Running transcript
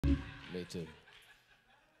Me too.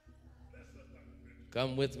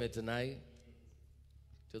 Come with me tonight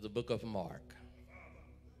to the book of Mark.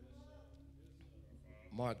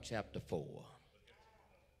 Mark chapter 4.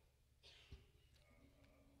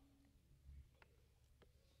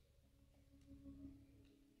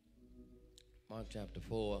 Mark chapter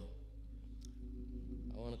 4.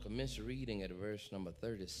 I want to commence reading at verse number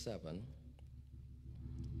 37.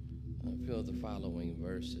 I feel the following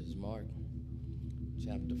verses. Mark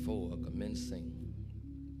chapter 4, commencing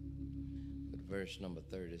with verse number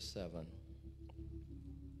 37.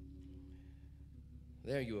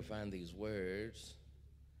 There you will find these words.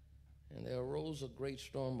 And there arose a great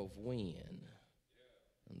storm of wind,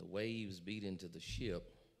 and the waves beat into the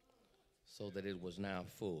ship, so that it was now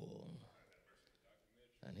full.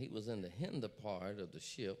 And he was in the hinder part of the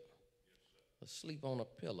ship, asleep on a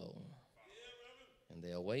pillow. And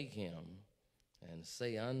they awake him, and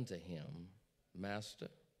say unto him, Master,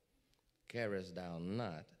 carest thou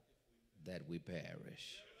not that we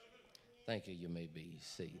perish? Thank you. You may be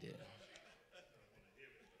seated.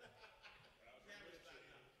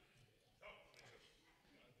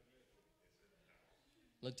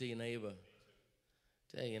 Look to your neighbor.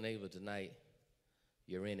 Tell your neighbor tonight,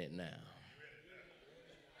 you're in it now.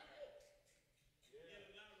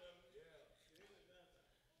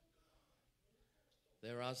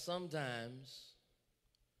 There are some times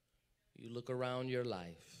you look around your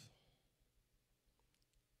life,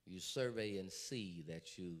 you survey and see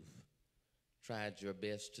that you've tried your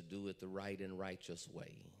best to do it the right and righteous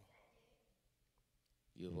way.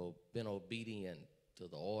 You've been obedient to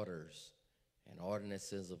the orders and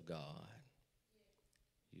ordinances of God.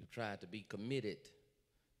 You've tried to be committed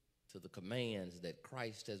to the commands that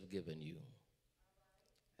Christ has given you.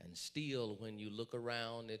 And still, when you look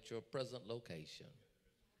around at your present location,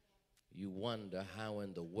 you wonder, how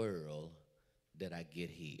in the world did I get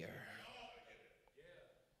here?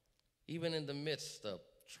 Even in the midst of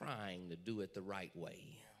trying to do it the right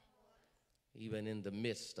way, even in the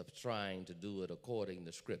midst of trying to do it according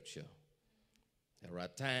to Scripture, there are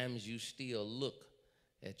times you still look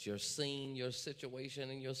at your scene, your situation,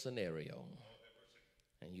 and your scenario,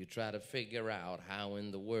 and you try to figure out, how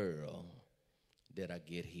in the world did I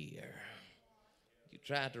get here? You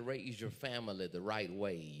tried to raise your family the right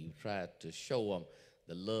way. You tried to show them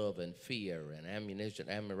the love and fear and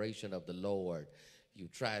admiration of the Lord. You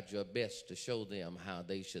tried your best to show them how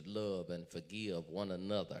they should love and forgive one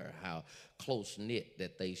another, how close-knit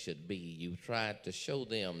that they should be. You tried to show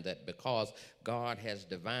them that because God has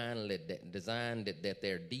divinely designed it, that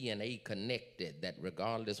their DNA connected, that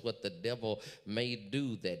regardless what the devil may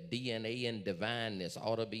do, that DNA and divineness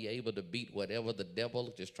ought to be able to beat whatever the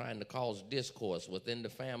devil is trying to cause discourse within the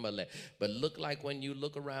family. But look like when you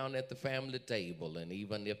look around at the family table, and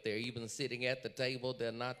even if they're even sitting at the table,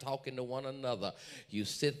 they're not talking to one another. You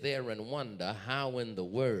sit there and wonder, how in the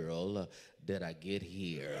world did I get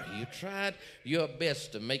here? You tried your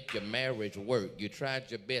best to make your marriage work. You tried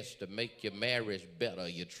your best to make your marriage better.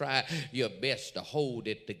 You tried your best to hold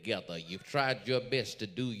it together. You've tried your best to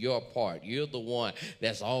do your part. You're the one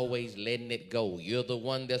that's always letting it go. You're the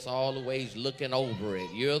one that's always looking over it.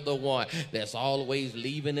 You're the one that's always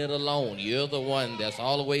leaving it alone. You're the one that's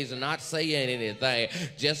always not saying anything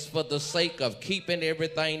just for the sake of keeping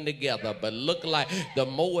everything together. But look like the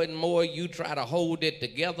more and more you try to hold it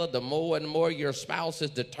together, the more and more your spouse is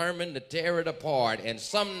determined to tear it apart. And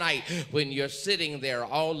some night when you're sitting there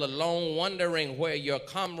all alone, wondering where your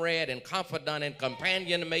comrade and confidant and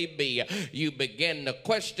companion may be, you begin to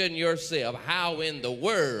question yourself, how in the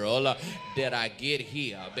world did I get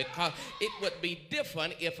here? Because it would be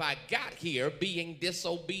different if I got here being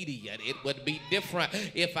disobedient. It would be different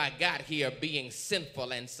if I got here being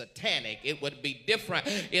sinful and satanic. It would be different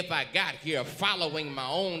if I got here following my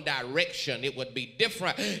own direction. It would be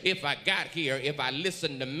different if I got here if I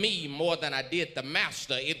listened to me more than I did the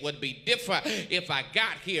master. It would be different if I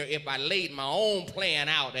got here if I laid my own plan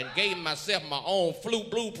out and gave myself my own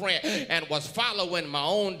blueprint and was following my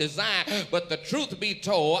own design. But the truth be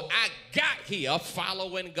told, I got here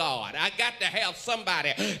following God. I got to have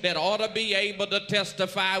somebody that ought to be able to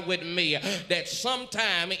testify with me that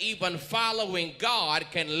sometime even following God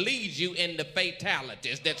can lead you into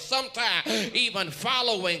fatalities, that sometime even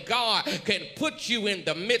following God can put you in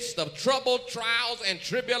the midst of trouble trouble, trials, and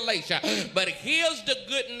tribulation. But here's the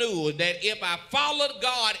good news, that if I followed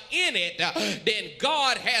God in it, then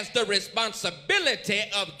God has the responsibility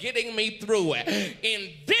of getting me through it. In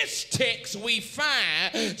this text, we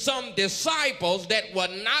find some disciples that were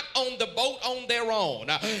not on the boat on their own.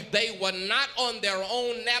 They were not on their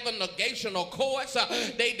own navigational course.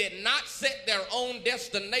 They did not set their own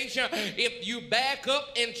destination. If you back up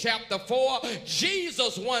in chapter 4,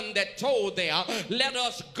 Jesus one that told them, let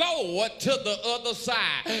us go to the other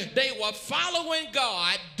side. They were following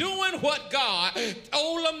God, doing what God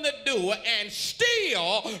told them to do, and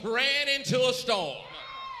still ran into a storm.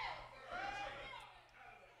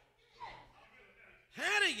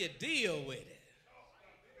 How do you deal with it?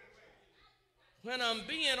 When I'm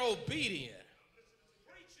being obedient,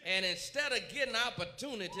 and instead of getting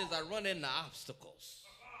opportunities, I run into obstacles.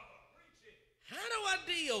 How do I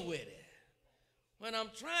deal with it? When I'm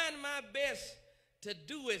trying my best to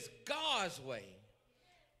do it God's way,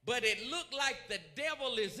 but it looked like the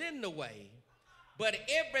devil is in the way, but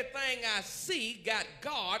everything I see got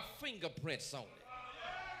God's fingerprints on it.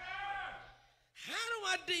 How do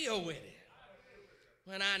I deal with it?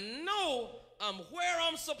 When I know I'm where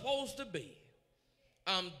I'm supposed to be,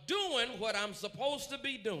 I'm doing what I'm supposed to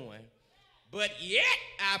be doing, but yet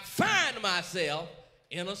I find myself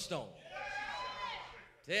in a storm.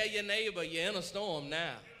 Tell your neighbor you're in a storm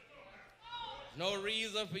now. No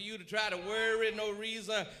reason for you to try to worry, no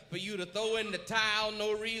reason for you to throw in the towel,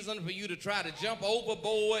 no reason for you to try to jump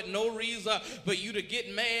overboard, no reason for you to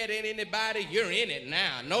get mad at anybody. You're in it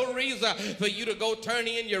now. No reason for you to go turn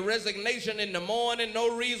in your resignation in the morning,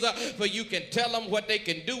 no reason for you can tell them what they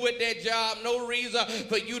can do with their job, no reason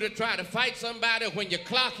for you to try to fight somebody when you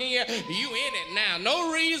clock in. You in it now.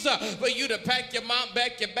 No reason for you to pack your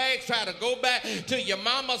bags, try to go back to your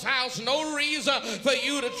mama's house. No reason for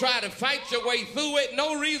you to try to fight your way through it.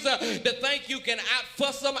 No reason to think you can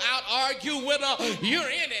out-fuss them, out-argue with them. You're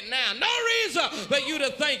in it now. No reason for you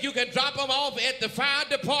to think you can drop them off at the fire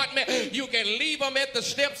department. You can leave them at the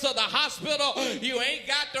steps of the hospital. You ain't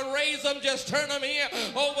got to raise them. Just turn them in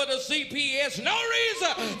over to CPS. No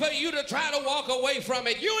reason for you to try to walk away from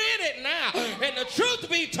it. You in it now. And the truth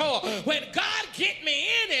be told, when God get me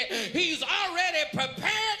in it, he's already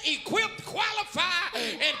prepared, equipped, qualified,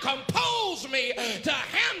 and composed me to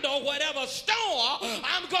handle whatever storm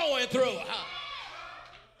I'm going through.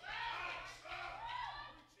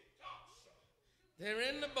 They're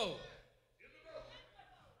in the boat,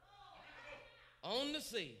 on the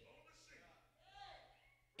sea,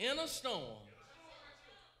 in a storm,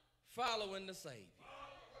 following the Savior.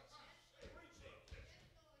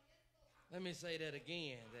 Let me say that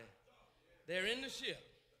again. They're in the ship,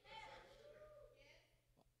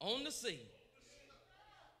 on the sea,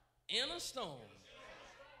 in a storm,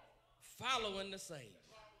 following the Savior.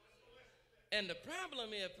 And the problem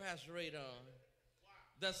is, Pastor Radon,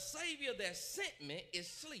 the Savior that sent me is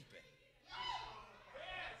sleeping.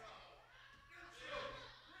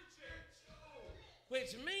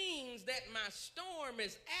 Which means that my storm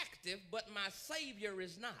is active, but my Savior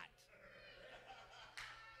is not.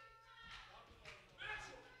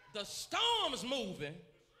 The storm's moving,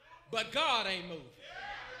 but God ain't moving.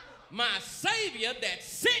 My Savior that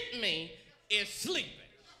sent me is sleeping.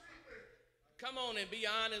 Come on and be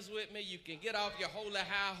honest with me. You can get off your holy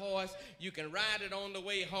high horse. You can ride it on the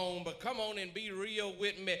way home. But come on and be real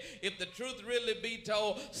with me. If the truth really be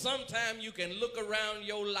told, sometime you can look around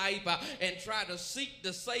your life and try to seek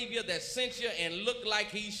the Savior that sent you and look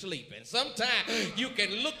like he's sleeping. Sometimes you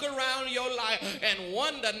can look around your life and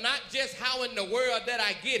wonder not just how in the world did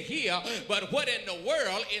I get here, but what in the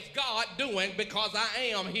world is God doing because I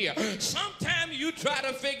am here. Sometimes you try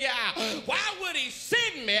to figure out, why would he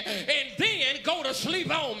send me and then go to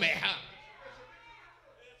sleep on me?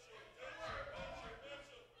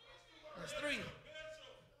 There's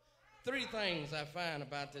three things I find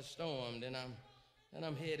about this storm, then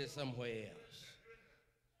I'm headed somewhere else.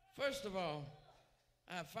 First of all,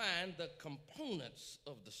 I find the components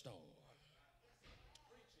of the storm.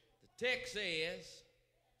 The text says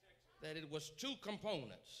that it was two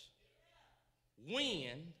components: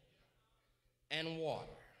 wind and water.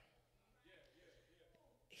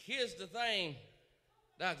 Here's the thing,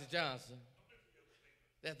 Dr. Johnson,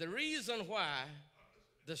 that the reason why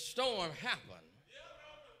the storm happened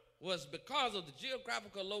was because of the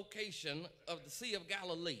geographical location of the Sea of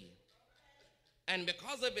Galilee and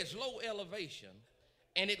because of its low elevation,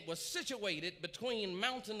 and it was situated between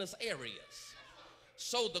mountainous areas.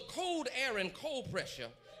 So the cold air and cold pressure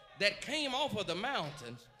that came off of the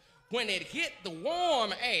mountains when it hit the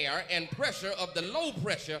warm air and pressure of the low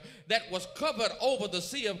pressure that was covered over the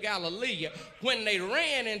Sea of Galilee, when they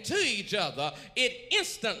ran into each other, it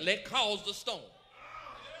instantly caused a storm.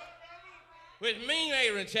 Which means,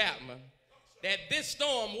 Aaron Chapman, that this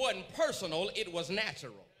storm wasn't personal, it was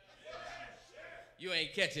natural. You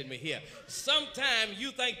ain't catching me here. Sometimes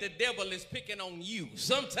you think the devil is picking on you.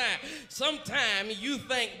 Sometimes you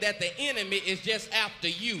think that the enemy is just after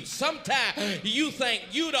you. Sometimes you think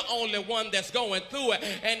you the only one that's going through it.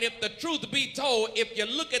 And if the truth be told, if you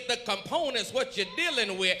look at the components, what you're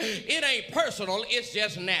dealing with, it ain't personal, it's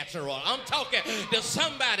just natural. I'm talking to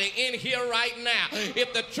somebody in here right now.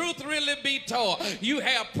 If the truth really be told, you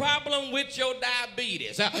have problem with your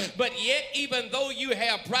diabetes, but yet even though you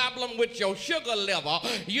have problem with your sugar level,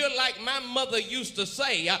 you're like my mother used to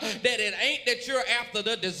say, that it ain't that you're after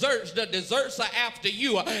the desserts are after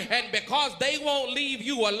you, and because they won't leave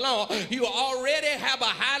you alone, you already have a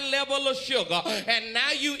high level of sugar, and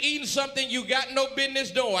now you eating something you got no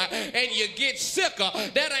business doing, and you get sicker.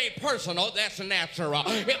 That ain't personal, that's natural.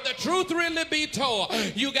 If the truth really be told,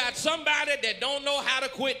 you got somebody that don't know how to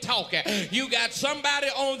quit talking. You got somebody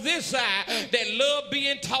on this side that love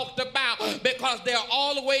being talked about because they're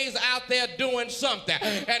always out there doing something.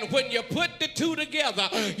 And when you put the two together,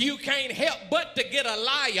 you can't help but to get a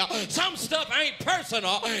liar. Some stuff ain't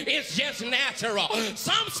personal, it's just natural.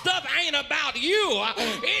 Some stuff ain't about you,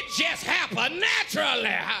 it just happened naturally.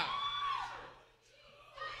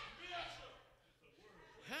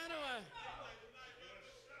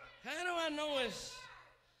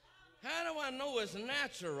 How do I know it's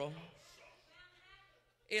natural?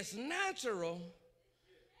 It's natural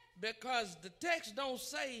because the text don't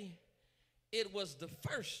say it was the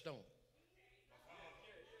first stone.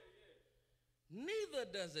 Neither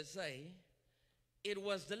does it say it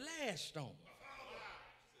was the last stone.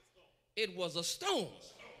 It was a stone,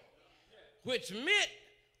 which meant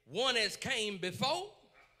one has came before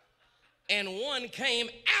and one came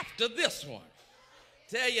after this one.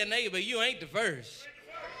 Tell your neighbor, you ain't the first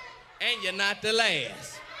and you're not the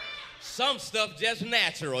last. Some stuff just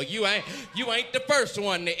natural. You ain't the first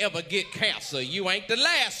one to ever get cancer. You ain't the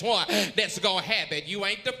last one that's gonna have it. You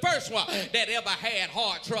ain't the first one that ever had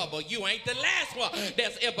heart trouble. You ain't the last one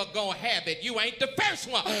that's ever gonna have it. You ain't the first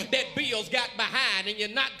one that bills got behind, and you're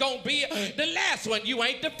not gonna be the last one. You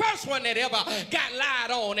ain't the first one that ever got lied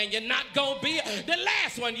on, and you're not gonna be the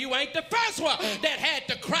last one. You ain't the first one that had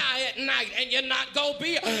to cry at night, and you're not gonna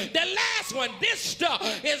be the last one. This stuff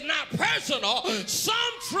is not personal. Some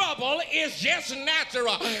trouble is just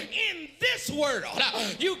natural. In this world,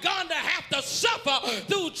 you're going to have to suffer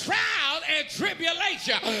through trial and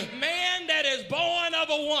tribulation. Man that is born of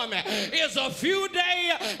a woman is a few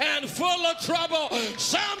days and full of trouble.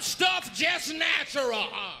 Some stuff just natural.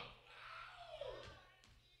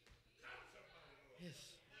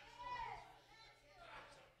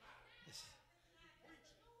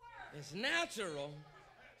 It's natural,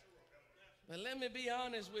 but let me be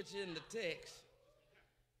honest with you in the text.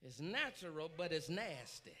 It's natural, but it's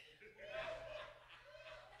nasty.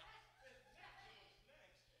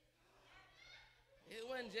 It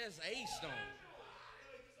wasn't just a stone.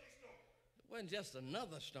 It wasn't just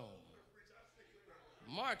another stone.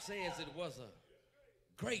 Mark says it was a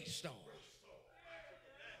great stone,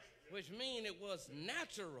 which means it was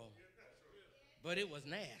natural, but it was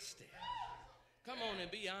nasty. Come on and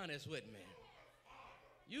be honest with me.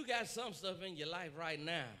 You got some stuff in your life right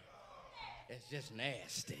now. It's just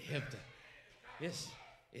nasty.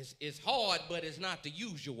 It's hard, but it's not the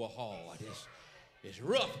usual hard. It's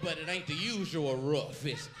rough, but it ain't the usual rough.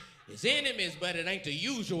 It's enemies, but it ain't the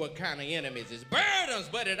usual kind of enemies. It's burdens,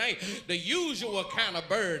 but it ain't the usual kind of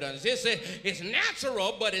burdens. It's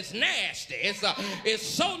natural, but it's nasty. It's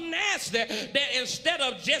so nasty that instead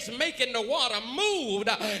of just making the water move,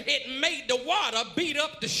 it made the water beat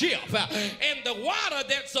up the ship. And the water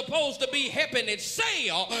that's supposed to be helping it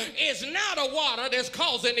sail is now the water that's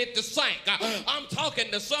causing it to sink. I'm talking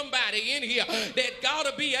to somebody in here that got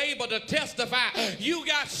to be able to testify. You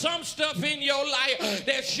got some stuff in your life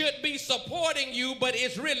that should be supporting you, but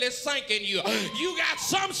it's really sinking you. You got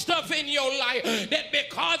some stuff in your life that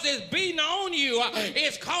because it's beating on you,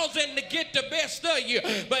 it's causing to get the best of you.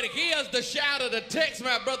 But here's the shout of the text,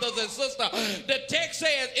 my brothers and sisters. The text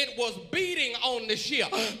says it was beating on the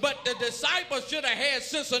ship, but the disciples should have had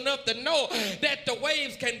sense enough to know that the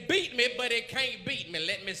waves can beat me, but it can't beat me.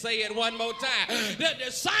 Let me say it one more time. The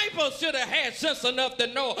disciples should have had sense enough to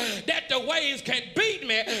know that the waves can beat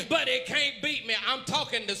me, but it can't beat me. I'm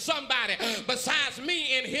talking to somebody besides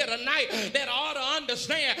me in here tonight that ought to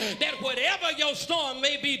understand that whatever your storm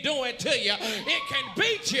may be doing doing to you, it can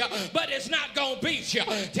beat you, but it's not going to beat you.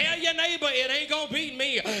 Tell your neighbor, it ain't going to beat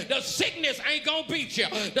me. The sickness ain't going to beat you.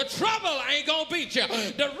 The trouble ain't going to beat you.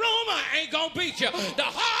 The rumor ain't going to beat you. The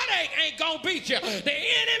heartache ain't going to beat you. The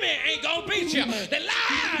enemy ain't going to beat you. The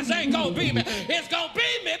lies ain't going to beat me. It's going to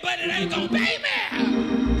beat me, but it ain't going to beat me.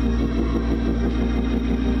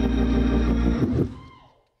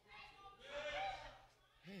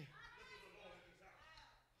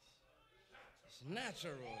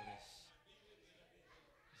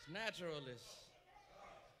 Natural,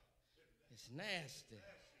 it's nasty.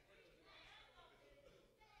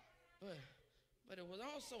 But it was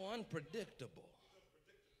also unpredictable.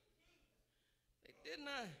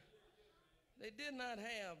 They did not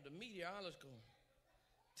have the meteorological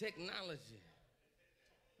technology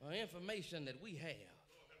or information that we have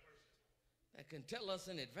that can tell us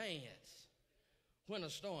in advance when a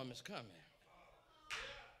storm is coming.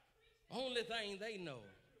 Only thing they know,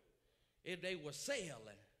 if they were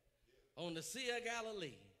sailing on the Sea of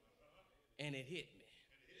Galilee and it hit me.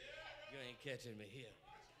 You ain't catching me here.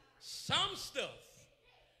 Some stuff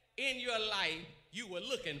in your life you were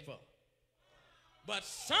looking for, but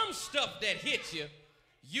some stuff that hit you,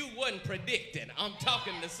 you wasn't predicting. I'm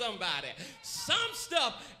talking to somebody. Some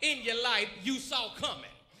stuff in your life you saw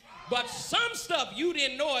coming, but some stuff you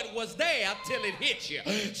didn't know it was there till it hit you.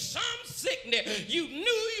 Some sickness you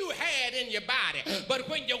knew you had in your body, but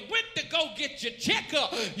when you went to go get your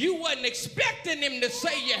checkup, you wasn't expecting them to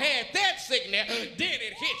say you had that sickness, then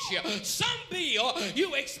it hit you. Some bill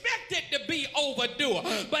you expected to be overdue,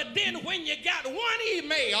 but then when you got one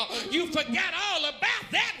email, you forgot all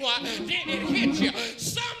about that one, then it hit you.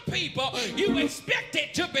 Some people you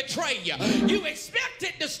expected to betray you. You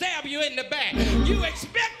expected to stab you in the back. You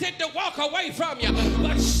expected to walk away from you,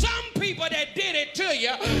 but some people that did it to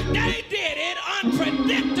you, they did it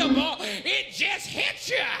unpredictable. It just hit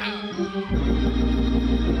you.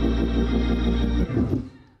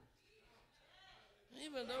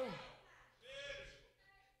 Even though,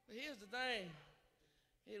 but here's the thing,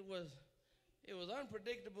 it was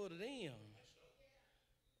unpredictable to them,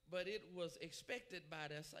 but it was expected by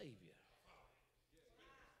their Savior.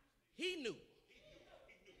 He knew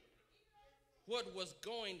what was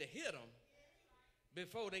going to hit them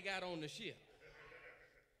before they got on the ship.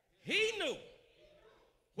 He knew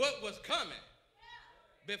what was coming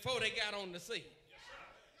before they got on the sea.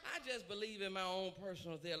 I just believe in my own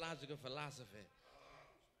personal theological philosophy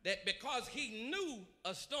that because he knew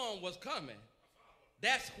a storm was coming,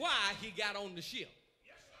 that's why he got on the ship.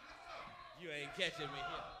 You ain't catching me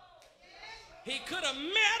here. He could have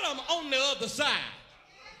met them on the other side.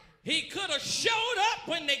 He could have showed up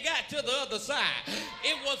when they got to the other side.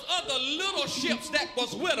 It was other little ships that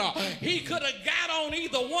was with her. He could have got on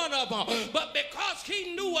either one of them. But because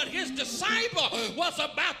he knew what his disciple was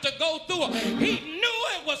about to go through, he knew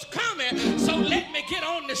it was coming, so let me get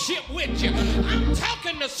on the ship with you. I'm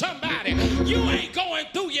talking to somebody. You ain't going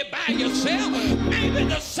through it by yourself. Maybe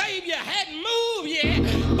the Savior hadn't moved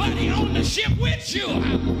yet, but he on the ship with you.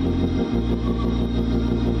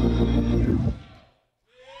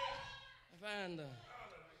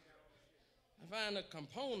 I find the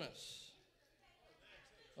components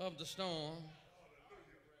of the storm,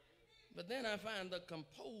 but then I find the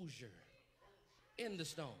composure in the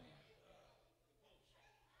storm.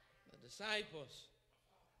 The disciples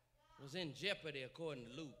was in jeopardy according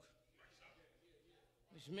to Luke,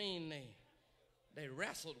 which means they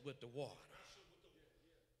wrestled with the water.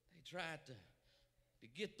 They tried to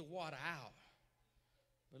get the water out,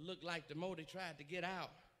 but it looked like the more they tried to get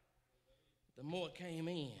out, the more it came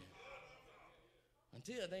in,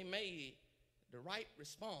 until they made the right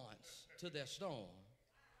response to their storm.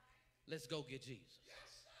 Let's go get Jesus.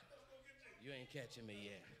 You ain't catching me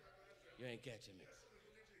yet. You ain't catching me.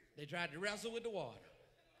 They tried to wrestle with the water.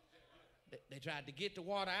 They tried to get the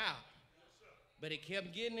water out, but it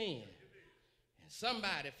kept getting in. And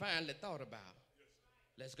somebody finally thought about,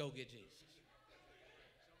 let's go get Jesus.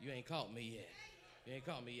 You ain't caught me yet. You ain't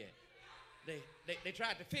caught me yet. They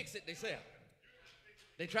tried to fix it themselves.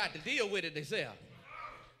 They tried to deal with it themselves.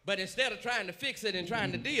 But instead of trying to fix it and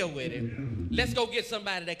trying to deal with it, let's go get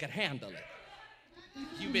somebody that could handle it.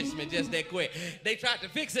 You missed me just that quick. They tried to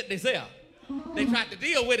fix it themselves. They tried to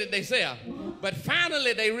deal with it themselves. But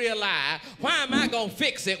finally they realized, why am I going to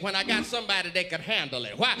fix it when I got somebody that could handle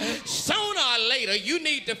it? Why? Sooner or later, you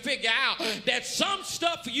need to figure out that some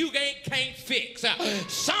stuff you can't fix.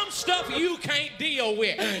 Some stuff you can't deal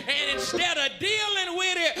with. And instead of dealing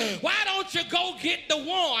with it, why don't you go get the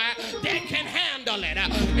one that can handle it?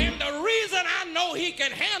 And the reason I know he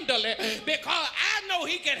can handle it, because I know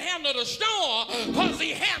he can handle the storm, because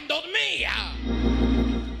he handled me.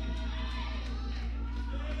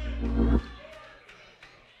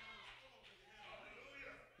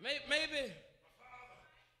 Maybe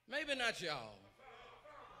not y'all.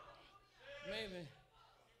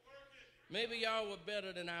 Maybe y'all were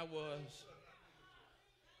better than I was.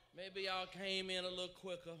 Maybe y'all came in a little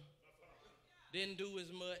quicker, didn't do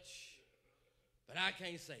as much, but I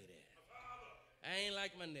can't say that. I ain't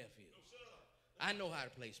like my nephew. I know how to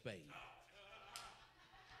play spades.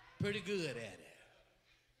 Pretty good at it.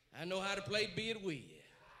 I know how to play bid weed.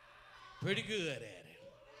 Pretty good at it.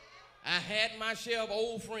 I had my share of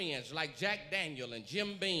old friends like Jack Daniel and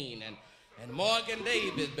Jim Beam and Morgan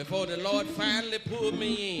Davis before the Lord finally pulled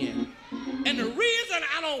me in. And the reason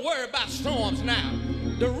I don't worry about storms now,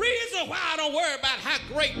 the reason why I don't worry about how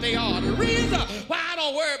great they are, the reason why I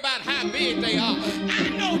don't worry about how big they are, I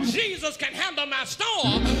know Jesus can handle my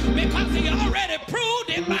storm because he already proved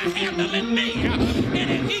it by handling me. And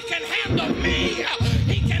if he can handle me,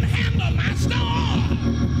 he can handle my storm.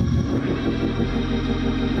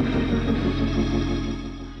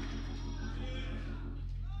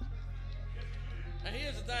 Now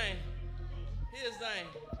here's the thing.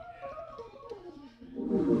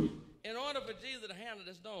 In order for Jesus to handle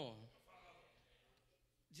the storm,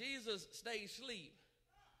 Jesus stayed asleep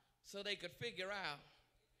so they could figure out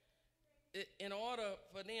in order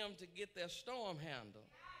for them to get their storm handled,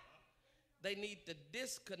 they need to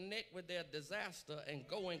disconnect with their disaster and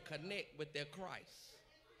go and connect with their Christ.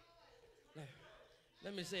 Now,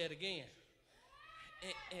 let me say it again.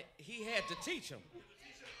 He had to teach them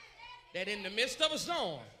that in the midst of a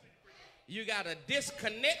storm, you got to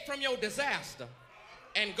disconnect from your disaster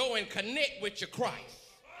and go and connect with your Christ.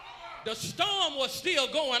 The storm was still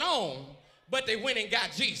going on, but they went and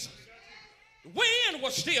got Jesus. The wind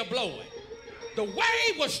was still blowing. The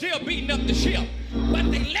wave was still beating up the ship,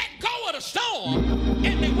 but they let go of the storm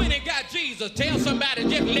and they went and got Jesus. Tell somebody,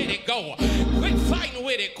 just let it go. Quit fighting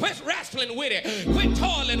with it. Quit wrestling with it. Quit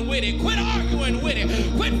toiling with it. Quit arguing with it.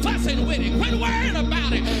 Quit fussing with it. Quit worrying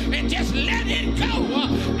about it and just let it go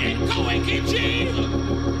and go and get Jesus.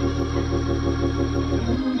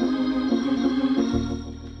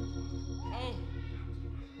 Oh,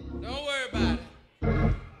 don't worry about it.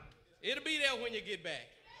 It'll be there when you get back.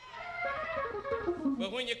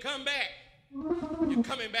 But when you come back, you're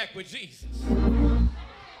coming back with Jesus.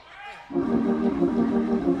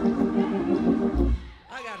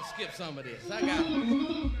 I gotta skip some of this. I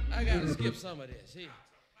gotta skip some of this.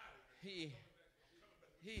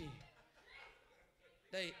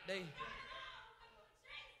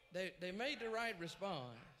 They made the right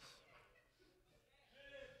response.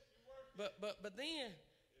 But then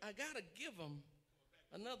I gotta give them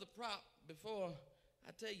another prop before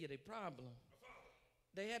I tell you the problem.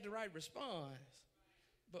 They had the right response,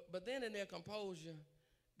 but then in their composure,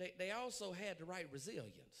 they also had the right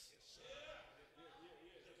resilience.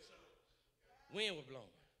 Wind was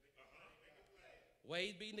blowing.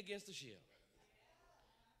 Waves beating against the ship.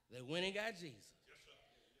 They went and got Jesus.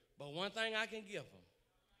 But one thing I can give them,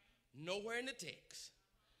 nowhere in the text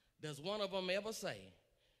does one of them ever say,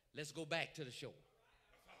 let's go back to the shore.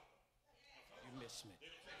 You miss me.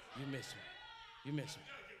 You miss me. You miss me.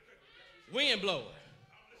 Wind blowing.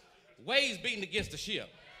 Waves beating against the ship.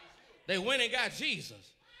 They went and got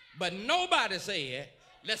Jesus. But nobody said,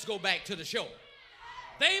 let's go back to the shore.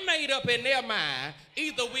 They made up in their mind,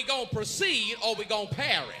 either we gonna proceed or we gonna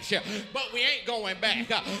perish. But we ain't going back.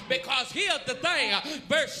 Because here's the thing,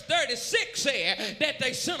 verse 36 said that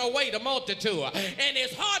they sent away the multitude. And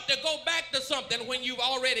it's hard to go back to something when you've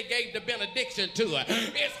already gave the benediction to it.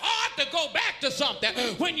 It's hard to go back to something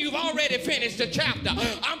when you've already finished the chapter.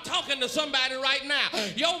 I'm talking to somebody right now.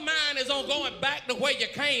 Your mind is on going back to where you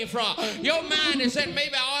came from. Your mind is saying,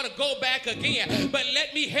 maybe I ought to go back again. But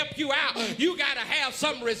let me help you out. You got to have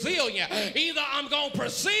some resilient. Either I'm going to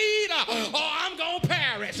proceed or I'm going to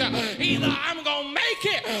perish. Either I'm going to make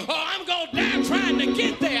it or I'm going to die trying to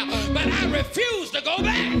get there. But I refuse to go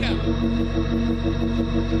back.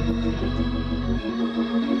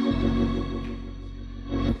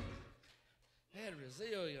 They had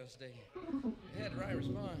resilience. They had the right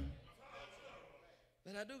response.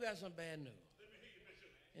 But I do got some bad news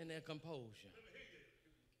in their composure.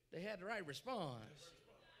 They had the right response.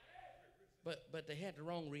 But they had the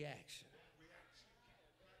wrong reaction.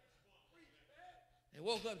 They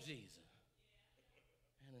woke up Jesus.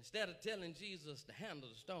 And instead of telling Jesus to handle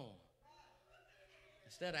the storm,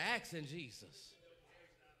 instead of asking Jesus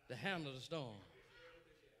to handle the storm,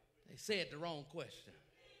 they said the wrong question.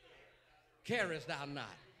 Carest thou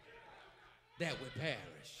not that we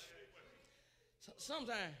perish? So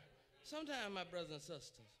sometimes, my brothers and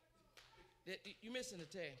sisters, you're missing the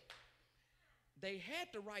text. They had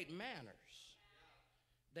the right manners.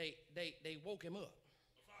 They woke him up.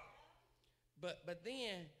 But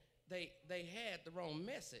then they had the wrong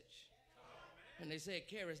message. And they said,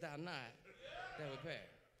 carest thou not, that would perish.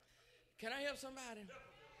 Can I help somebody?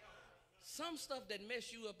 Some stuff that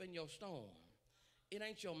mess you up in your storm, it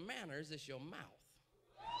ain't your manners, it's your mouth.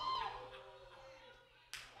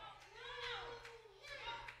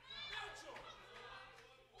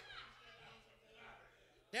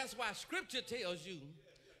 That's why scripture tells you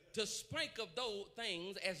to speak of those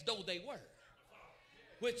things as though they were.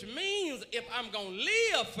 Which means if I'm going to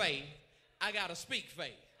live faith, I got to speak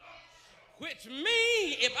faith. Which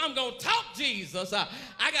means if I'm going to talk Jesus,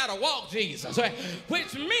 I got to walk Jesus.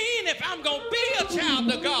 Which means if I'm going to be a child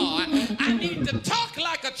of God, I need to talk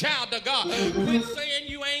like a child of God. Quit saying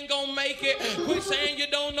you ain't going to make it. Quit saying you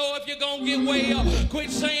don't know if you're going to get well. Quit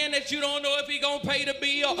saying that you don't know if you're going to pay the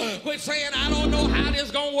bill. Quit saying I don't know how this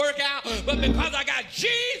going to work out. But because I got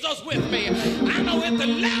Jesus with me, I know if the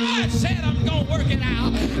Lord said I'm going to work it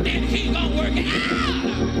out, then he going to work it out.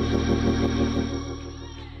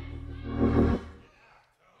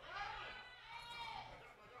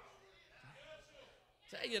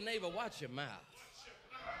 Tell your neighbor, watch your mouth.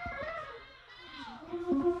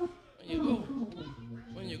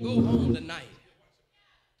 When you go home tonight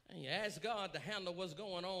and you ask God to handle what's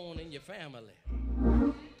going on in your family,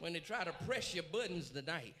 when they try to press your buttons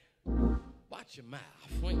tonight, watch your mouth.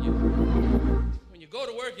 When you go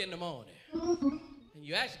to work in the morning and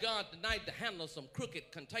you ask God tonight to handle some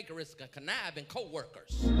crooked, cantankerous, conniving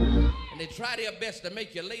co-workers, and they try their best to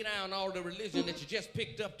make you lay down all the religion that you just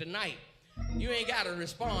picked up tonight, you ain't got to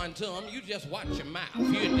respond to them. You just watch your mouth.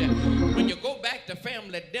 When you go back to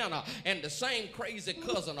family dinner and the same crazy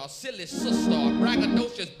cousin or silly sister or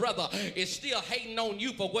braggadocious brother is still hating on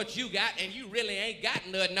you for what you got and you really ain't got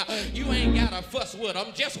nothing, you ain't got to fuss with them.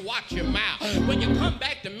 Just watch your mouth. When you come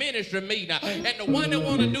back to ministry meeting and the one that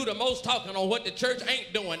want to do the most talking on what the church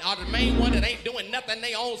ain't doing or the main one that ain't doing nothing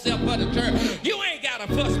they own self for the church, you ain't got to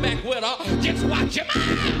fuss back with her. Just watch your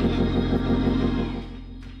mouth.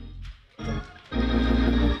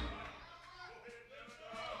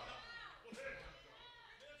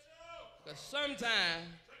 Sometimes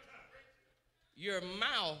your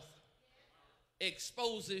mouth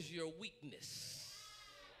exposes your weakness.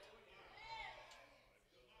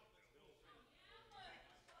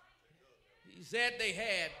 He said they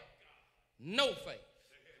had no faith.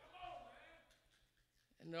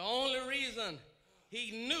 And the only reason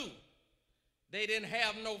he knew they didn't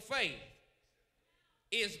have no faith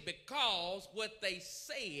is because what they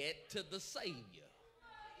said to the Savior.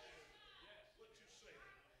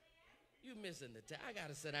 You missing the time. I got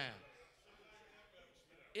to sit down.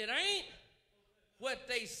 It ain't what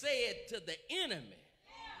they said to the enemy.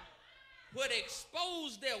 What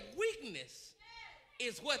exposed their weakness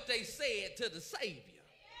is what they said to the Savior.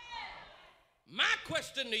 My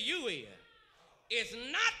question to you is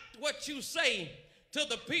not what you say to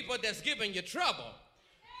the people that's giving you trouble,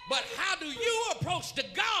 but how do you approach the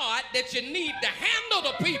God that you need to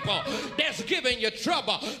handle the people that's giving you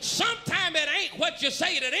trouble? Sometimes it ain't what you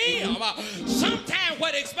say to them. Sometimes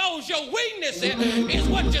what exposes your weakness is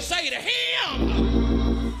what you say to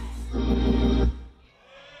him.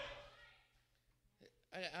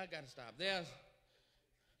 I got to stop. There's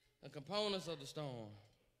the components of the storm,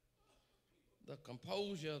 the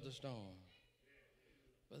composure of the storm,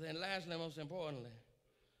 but then lastly, most importantly,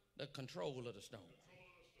 the control of the storm.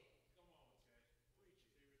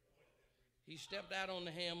 He stepped out on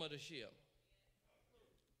the helm of the ship.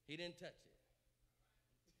 He didn't touch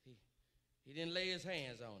it. He didn't lay his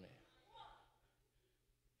hands on it.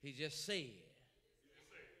 He just said,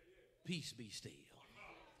 peace be still.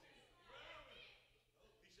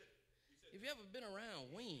 If you ever been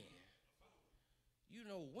around wind, you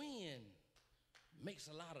know wind makes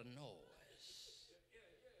a lot of noise,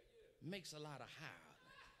 makes a lot of howling.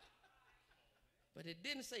 But it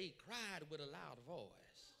didn't say he cried with a loud voice.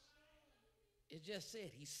 It just said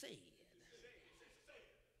he said.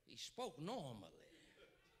 He spoke normally.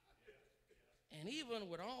 And even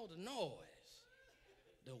with all the noise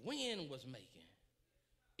the wind was making,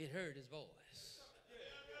 it heard his voice.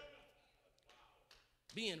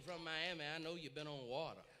 Being from Miami, I know you've been on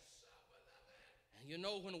water. And you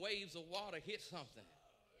know when waves of water hit something,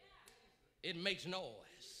 it makes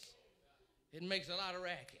noise. It makes a lot of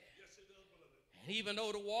racket. And even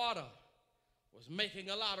though the water was making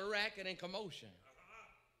a lot of racket and commotion,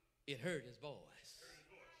 it heard his voice.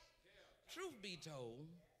 Truth be told,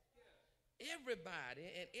 everybody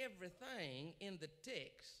and everything in the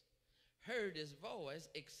text heard his voice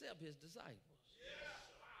except his disciples.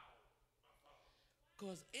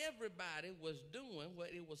 Because everybody was doing what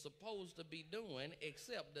it was supposed to be doing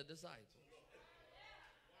except the disciples.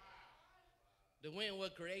 The wind was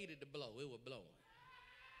created to blow. It was blowing.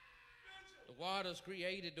 The waters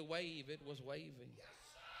created the wave. It was waving.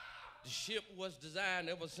 The ship was designed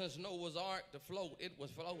ever since Noah's Ark to float. It was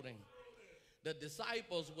floating. The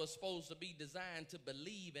disciples were supposed to be designed to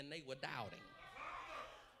believe, and they were doubting.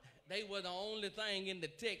 They were the only thing in the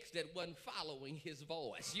text that wasn't following his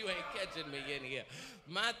voice. You ain't catching me in here.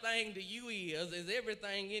 My thing to you is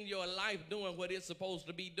everything in your life doing what it's supposed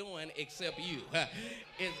to be doing except you.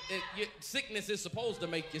 Sickness is supposed to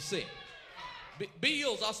make you sick.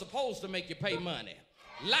 Bills are supposed to make you pay money.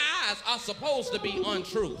 Lies are supposed to be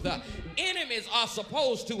untruth. Enemies are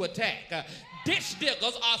supposed to attack. Ditch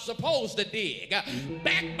diggers are supposed to dig.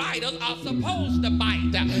 Backbiters are supposed to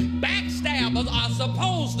bite. Backstabbers are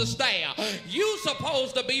supposed to stab. You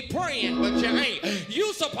supposed to be praying, but you ain't.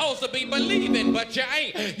 You supposed to be believing, but you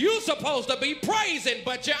ain't. You supposed to be praising,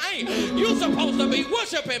 but you ain't. You supposed to be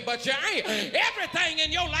worshiping, but you ain't. Everything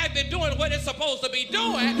in your life is doing what it's supposed to be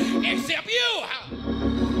doing, except you.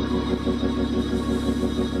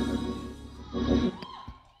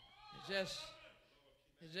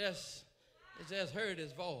 It just heard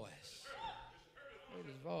his voice. Heard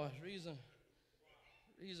his voice. Reason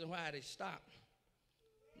why they stopped.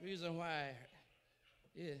 Reason why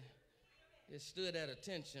it stood at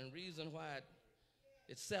attention. Reason why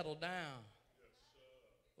it settled down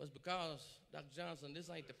was because, Dr. Johnson, this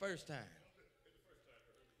ain't the first time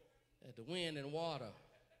that the wind and water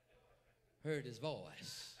heard his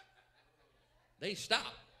voice. They stopped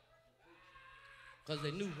because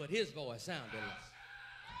they knew what his voice sounded like.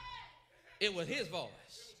 It was his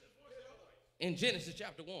voice in Genesis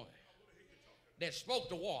chapter 1 that spoke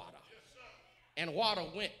to water. And water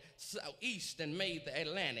went east and made the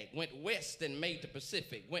Atlantic, went west and made the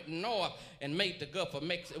Pacific, went north and made the Gulf of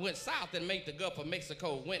Mexico, went south and made the Gulf of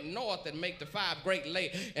Mexico, went north and made the 5 Great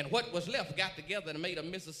Lakes, and what was left got together and made a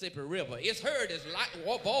Mississippi River. It's heard his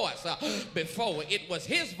voice before. It was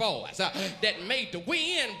his voice that made the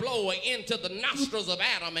wind blow into the nostrils of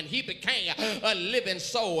Adam, and he became a living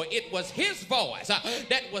soul. It was his voice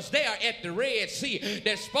that was there at the Red Sea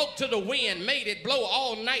that spoke to the wind, made it blow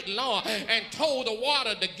all night long, and told the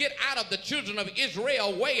water to get out of the children of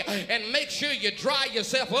Israel way and make sure you dry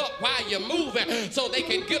yourself up while you're moving so they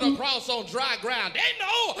can get across on dry ground. They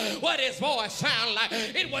know what his voice sounded like.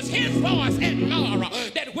 It was his voice at Mara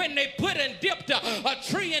that when they put and dipped a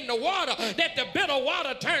tree in the water, that the bitter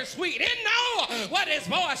water turned sweet. They know what his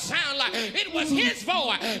voice sounded like. It was his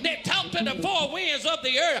voice that talked to the 4 winds of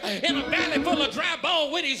the earth in a valley full of dry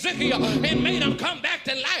bone with Ezekiel and made them come back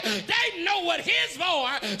to life. They know what his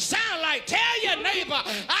voice sounded like. Tell your neighbor,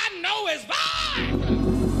 I know his voice.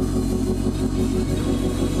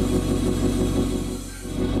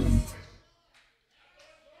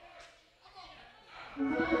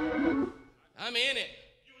 I'm in it.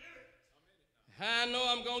 I know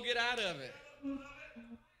I'm going to get out of it.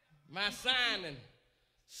 My sign and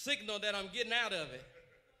signal that I'm getting out of it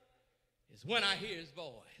is when I hear his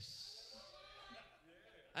voice.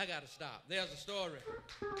 I got to stop. There's a story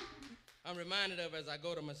I'm reminded of as I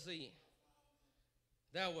go to my seat.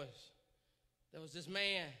 There was this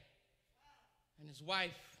man and his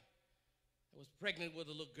wife that was pregnant with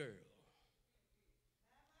a little girl.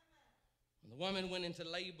 When the woman went into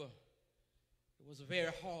labor, it was a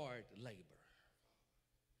very hard labor.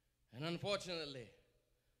 And unfortunately,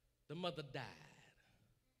 the mother died.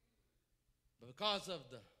 But because of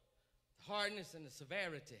the hardness and the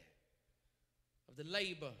severity of the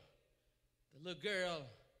labor, the little girl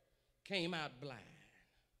came out blind.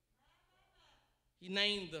 He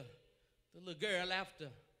named the little girl after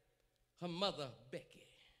her mother, Becky.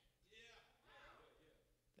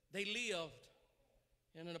 They lived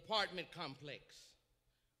in an apartment complex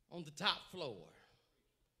on the top floor.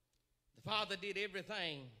 The father did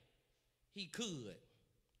everything he could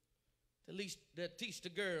to teach the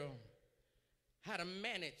girl how to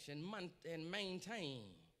manage and maintain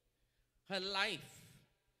her life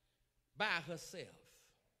by herself.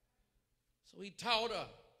 So he taught her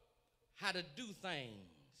how to do things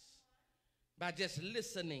by just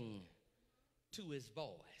listening to his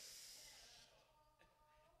voice.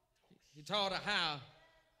 He taught her how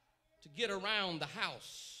to get around the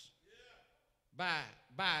house by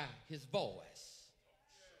his voice.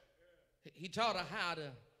 He taught her how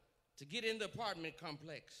to get in the apartment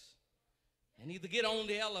complex and either get on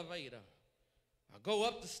the elevator or go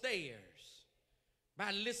up the stairs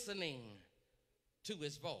by listening to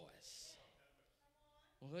his voice.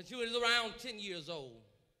 When she was around 10 years old,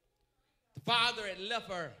 the father had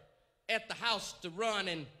left her at the house to run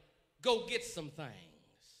and go get some things.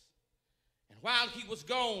 And while he was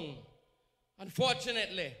gone,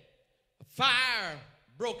 unfortunately, a fire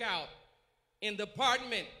broke out in the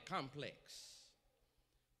apartment complex.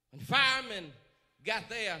 When firemen got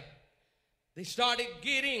there, they started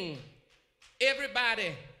getting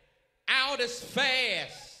everybody out as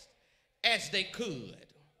fast as they could.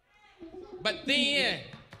 But then,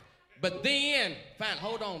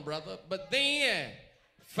 hold on, brother. But then,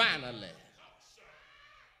 finally,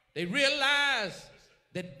 they realized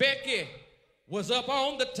that Becky was up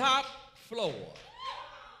on the top floor.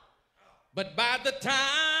 But by the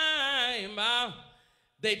time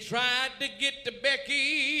they tried to get to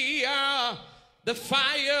Becky, the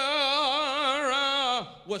fire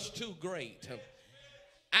was too great.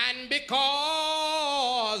 And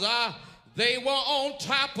because they were on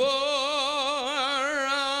top of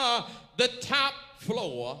the top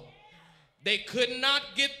floor, they could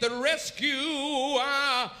not get the rescue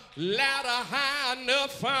ladder high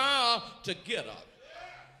enough to get her.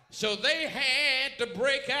 So they had to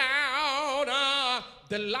break out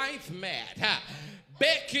the life mat.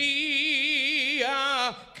 Becky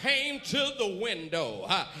came to the window.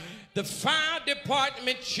 The fire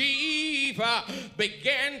department chief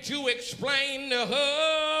began to explain to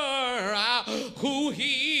her who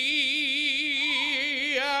he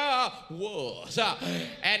was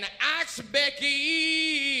and asked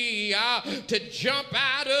Becky to jump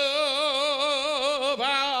out of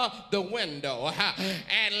the window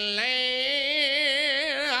and land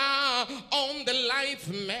on the life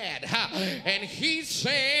mat. And he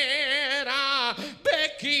said,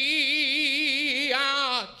 Becky,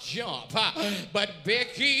 jump. But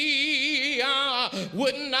Becky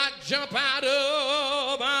would not jump out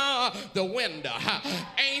of the window.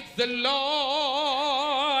 Ain't the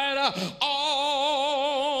Lord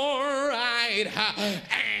all right?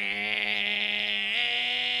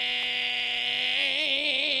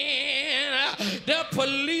 And the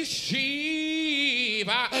police chief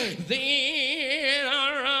then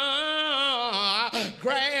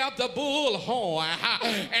grabbed the bullhorn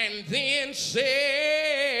and then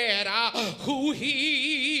said who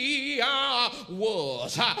he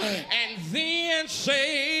was, and then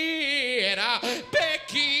said,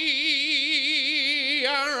 Becky,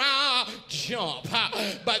 jump.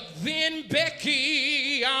 But then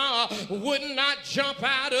Becky would not jump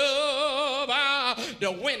out of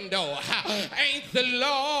the window. Ain't the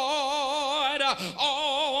Lord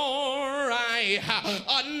all right?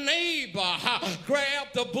 A neighbor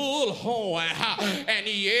grabbed the bullhorn and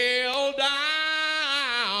yelled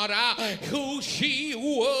out who she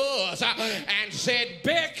was and said,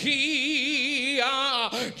 Becky,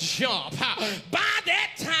 jump. By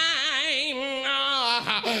that time,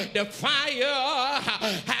 the fire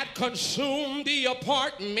had consumed the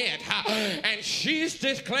apartment, and she's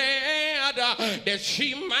declared that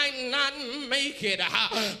she might not make it.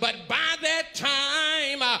 But by that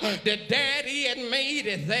time, the daddy had made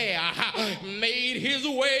it there, made his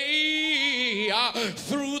way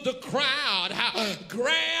through the crowd,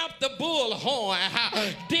 grabbed the bullhorn,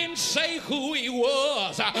 didn't say who he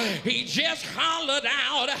was. He just hollered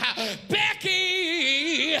out,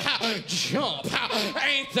 Becky, jump.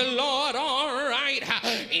 Ain't the Lord all right?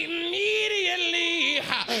 Immediately,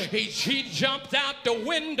 she jumped out the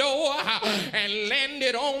window and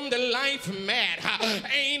landed on the life mat.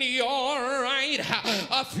 Ain't he all right?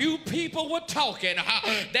 A few people were talking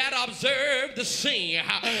that observed the scene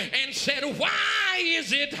and said, why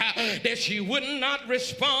is it that she would not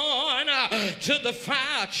respond to the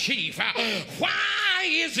fire chief? Why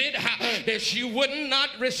is it that she would not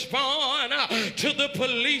respond to the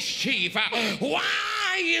police chief? Why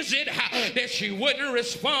is it that she wouldn't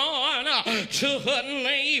respond to her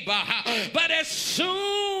neighbor? But as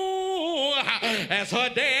soon as her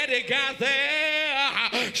daddy got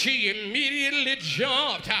there, she immediately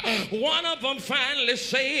jumped. One of them finally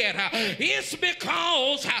said, it's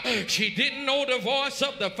because she didn't know the voice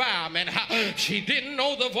of the fireman. She didn't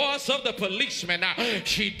know the voice of the policeman.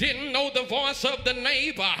 She didn't know the voice of the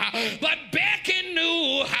neighbor. But Becky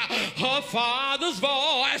knew her father's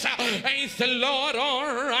voice. Ain't the Lord all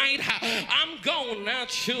right? I'm gone now,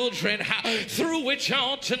 children, through with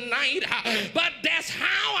y'all tonight. But that's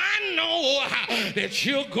how I know that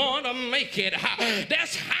you're gonna make it.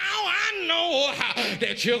 That's how I know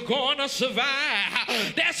that you're gonna survive.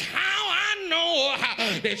 That's how I know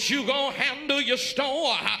that you're gonna handle your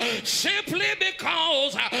storm. Simply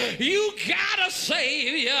because you got a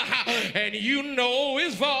Savior and you know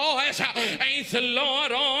his voice. Ain't the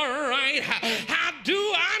Lord all right? How do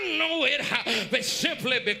I know it? But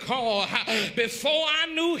simply because before I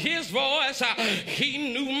knew his voice,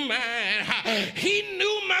 he knew mine. He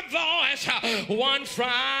knew my voice one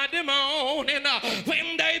Friday morning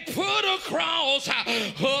when they put a cross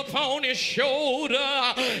up on his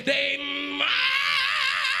shoulder. They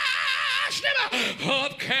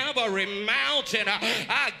of Calvary Mountain.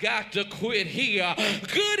 I got to quit here.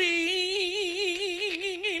 Good evening,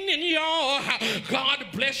 y'all. God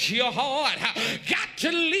bless your heart. Got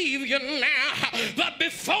to leave you now. But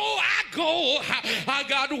before I go, I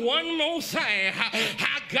got one more thing.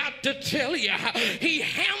 I got to tell you, he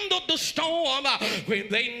handled the storm when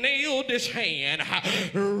they nailed his hand,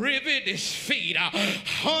 riveted his feet,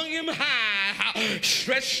 hung him high,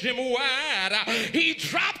 stretched him wide. He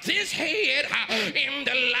dropped his head in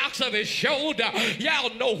the locks of his shoulder.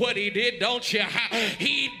 Y'all know what he did, don't you?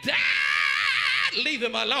 He died. Leave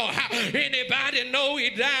him alone. Anybody know he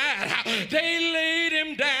died? They laid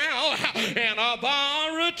him down in a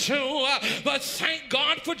borrowed tomb. But thank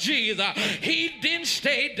God for Jesus. He didn't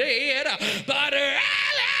stay dead, but early.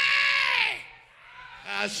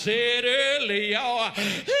 I said early, y'all.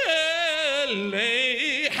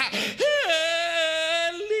 Early.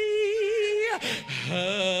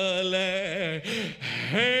 Early.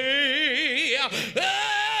 Hey.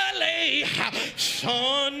 Early.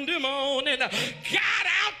 Sunday morning, got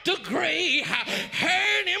out the grave,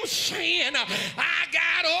 heard him saying, I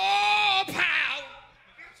got all power,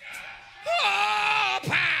 all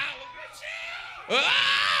power,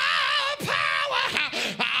 all power,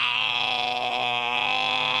 all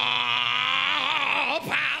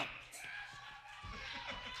power.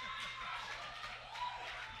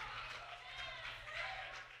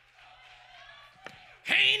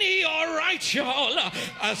 Ain't he all right, y'all?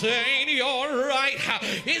 I say, ain't he all right?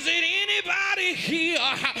 Is it anybody here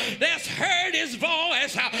that's heard his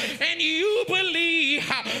voice and you believe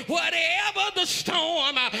whatever the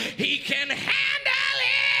storm, he can handle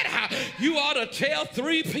it? You ought to tell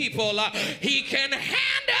 3 people he can handle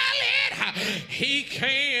it. He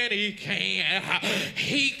can, he can,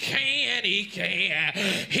 he can, he can,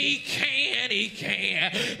 he can, he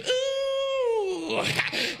can. Ooh, ooh.